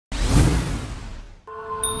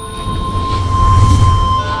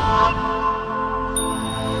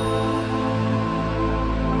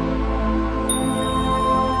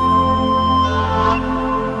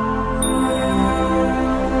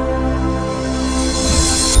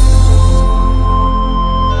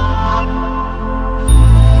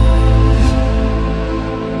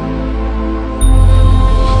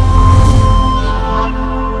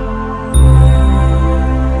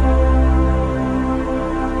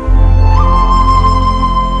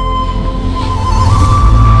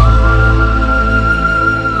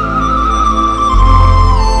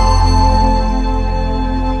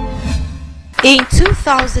In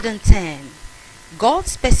 2010, God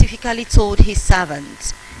specifically told his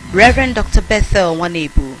servant, Reverend Dr. Bethel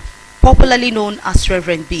Nwanebu, popularly known as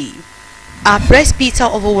Reverend B, our presbyter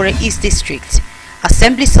of Owerri East District,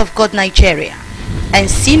 Assemblies of God Nigeria, and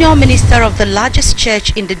senior minister of the largest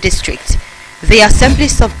church in the district, the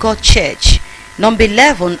Assemblies of God Church, number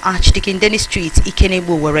 11 Archdeacon Dennis Street,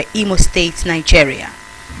 Ikenebu, Owerri, Imo State, Nigeria,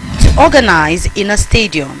 to organize in a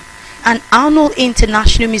stadium an annual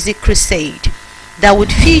international music crusade that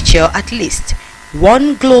would feature at least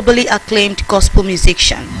one globally acclaimed gospel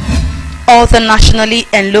musician, other nationally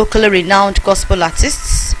and locally renowned gospel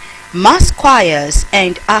artists, mass choirs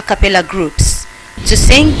and a cappella groups to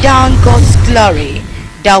sing down God's glory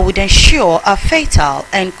that would ensure a fertile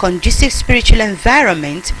and conducive spiritual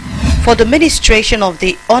environment for the ministration of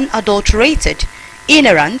the unadulterated,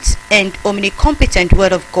 inerrant and omnicompetent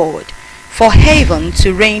Word of God, for heaven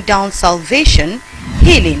to rain down salvation,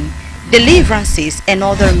 healing, deliverances and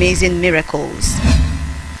other amazing miracles.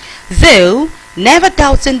 Though never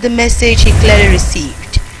doubting the message he clearly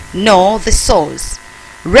received, nor the source,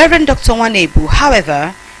 Reverend Dr. Nwanebu,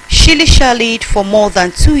 however, shilly-shallied for more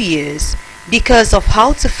than 2 years because of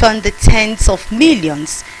how to fund the tens of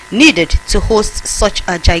millions needed to host such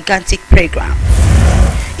a gigantic program.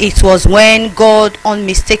 It was when God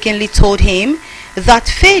unmistakably told him that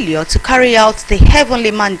failure to carry out the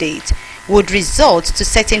heavenly mandate would result to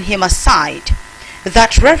setting him aside,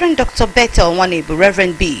 that Reverend Dr. Bethel Nwanebu,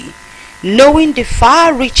 Reverend B, knowing the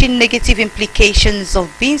far-reaching negative implications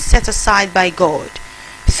of being set aside by God,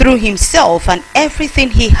 threw himself and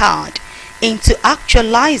everything he had into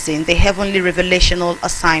actualizing the heavenly revelational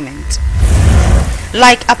assignment.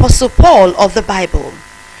 Like Apostle Paul of the Bible,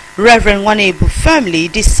 Reverend Nwanebu firmly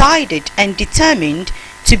decided and determined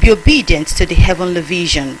to be obedient to the heavenly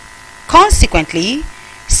vision. Consequently,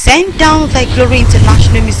 Send Down Thy Glory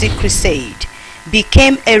International Music Crusade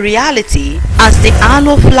became a reality as the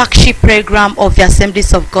annual flagship program of the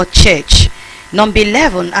Assemblies of God Church, number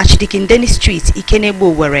 11 Archdeacon Dennis Street,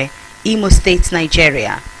 Ikenebu, Owerri, Imo State,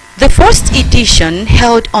 Nigeria. The first edition,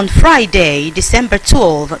 held on Friday, December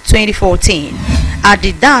 12, 2014, at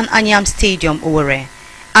the Dan Anyam Stadium, Owerri,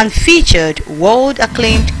 and featured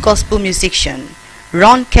world-acclaimed gospel musician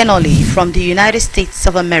Ron Kenoly from the United States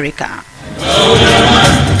of America,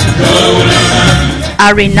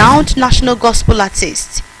 a renowned national gospel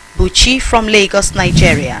artist, Buchi from Lagos,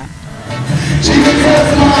 Nigeria,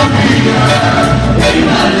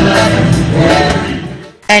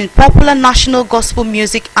 and popular national gospel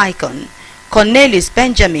music icon Cornelius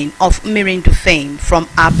Benjamin of Mirindu fame from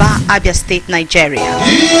Aba, Abia State, Nigeria.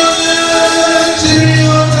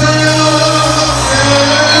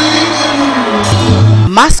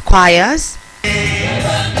 Mass choirs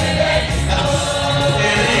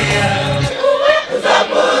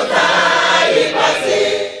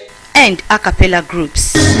and a cappella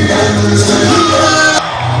groups.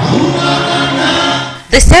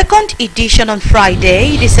 The second edition on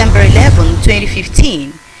Friday, December 11,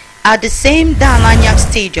 2015, at the same Dan Anyam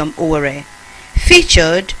Stadium, Owerri,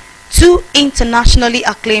 featured two internationally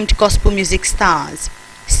acclaimed gospel music stars,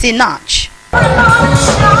 Sinach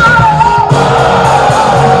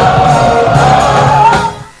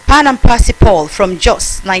Pan and Percy Paul from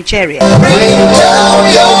Jos, Nigeria,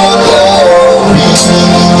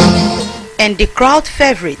 and the crowd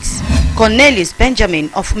favorites, Cornelius Benjamin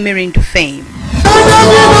of Mirindu fame.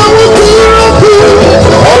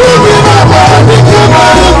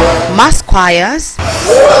 Mass choirs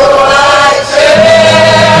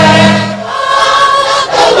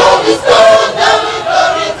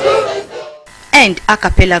and a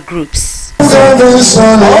cappella groups.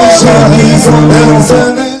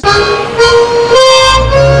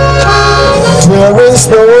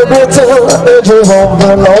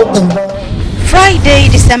 Friday,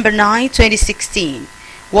 December 9, 2016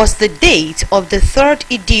 was the date of the third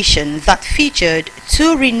edition that featured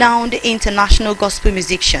two renowned international gospel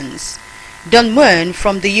musicians, Don Mern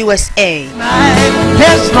from the USA,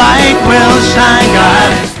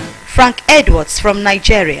 Frank Edwards from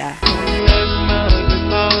Nigeria,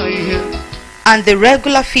 and the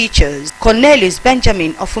regular features, Cornelius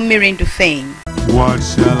Benjamin of Mirindu fame. What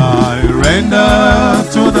shall I render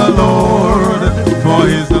to the Lord for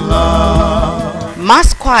his love?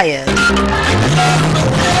 Mass choirs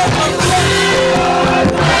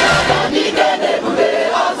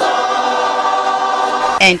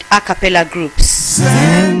and a cappella groups.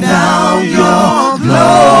 Send down your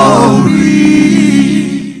glory.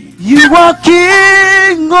 You are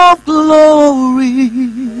King of glory.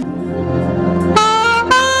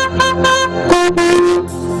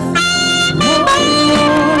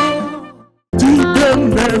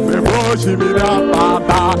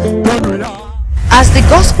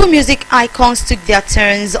 gospel music icons took their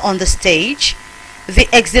turns on the stage, the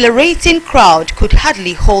exhilarating crowd could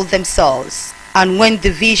hardly hold themselves. And when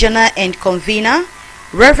the visionary and convener,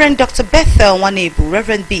 Reverend Dr. Bethel Nwanebu,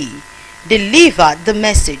 Reverend B, delivered the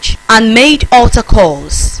message and made altar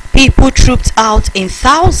calls, people trooped out in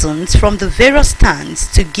thousands from the various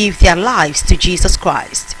stands to give their lives to Jesus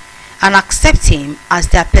Christ and accept Him as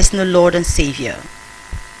their personal Lord and Savior.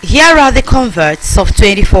 Here are the converts of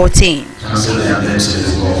 2014. Cancel their names in the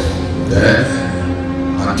book of death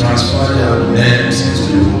and transfer their names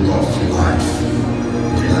into the book of life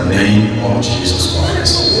in the name of Jesus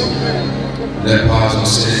Christ. Let powers of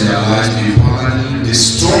sin in their lives be permanently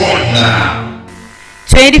destroyed now.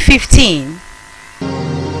 2015.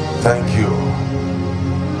 Thank you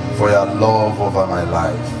for your love over my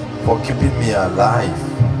life, for keeping me alive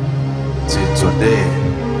till today,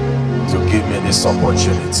 to give me this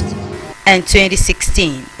opportunity. And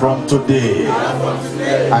 2016. From today,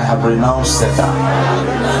 I have renounced Satan.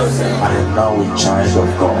 I am now a child of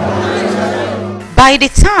God. By the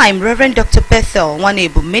time Reverend Dr. Bethel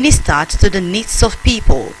Nwanebu ministered to the needs of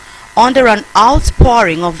people under an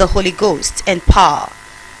outpouring of the Holy Ghost and power,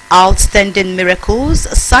 outstanding miracles,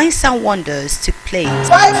 signs and wonders took place.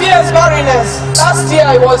 5 years barrenness. Last year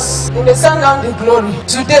I was in the Send Down the Glory.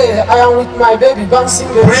 Today I am with my baby bouncing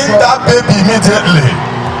baby. Bring that baby immediately.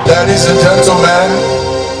 Ladies and gentlemen,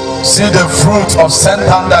 see the fruit of Send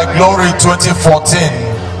Down Thy Glory 2014.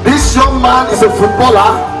 This young man is a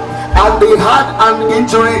footballer and he had an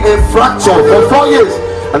injury, a fracture for 4 years.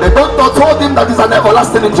 And the doctor told him that it's an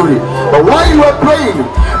everlasting injury. But while you were praying,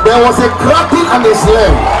 there was a cracking on his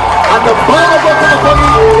leg. And the power of God came upon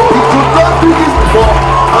him. He could not do this before.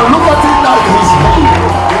 And look at him now, he's healed.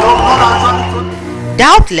 You know, God has.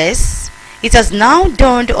 Doubtless, it has now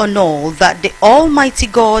dawned on all that the Almighty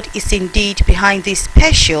God is indeed behind this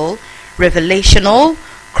special, revelational,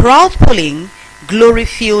 crowd-pulling,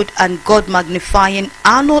 glory-filled and God-magnifying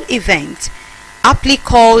annual event aptly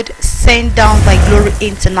called Send Down Thy Glory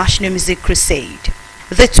International Music Crusade.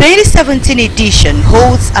 The 2017 edition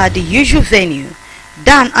holds at the usual venue,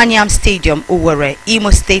 Dan Anyam Stadium, Owerri, Imo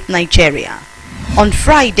State, Nigeria, on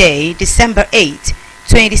Friday, December 8,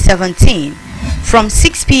 2017, from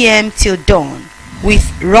 6 p.m. till dawn,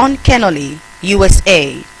 with Ron Kennelly,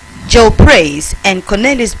 USA, Joe Praise and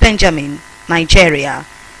Cornelius Benjamin, Nigeria,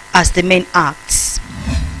 as the main acts.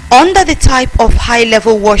 Under the type of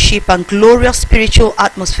high-level worship and glorious spiritual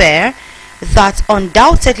atmosphere that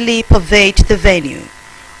undoubtedly pervade the venue,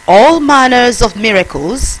 all manners of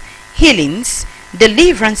miracles, healings,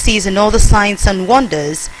 deliverances and other signs and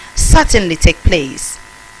wonders certainly take place.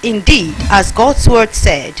 Indeed, as God's word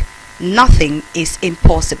said, nothing is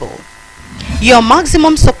impossible. Your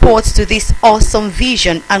maximum support to this awesome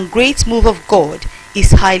vision and great move of God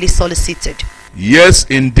is highly solicited. Yes,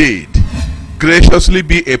 indeed. Graciously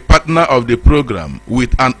be a partner of the program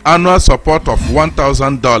with an annual support of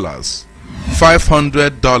 $1,000,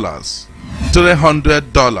 $500,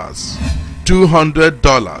 $300,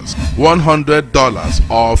 $200, $100,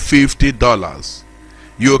 or $50.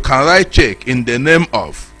 You can write check in the name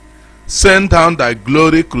of Send Down Thy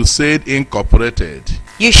Glory Crusade Incorporated.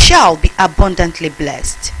 You shall be abundantly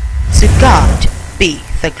blessed. To God be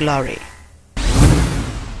the glory.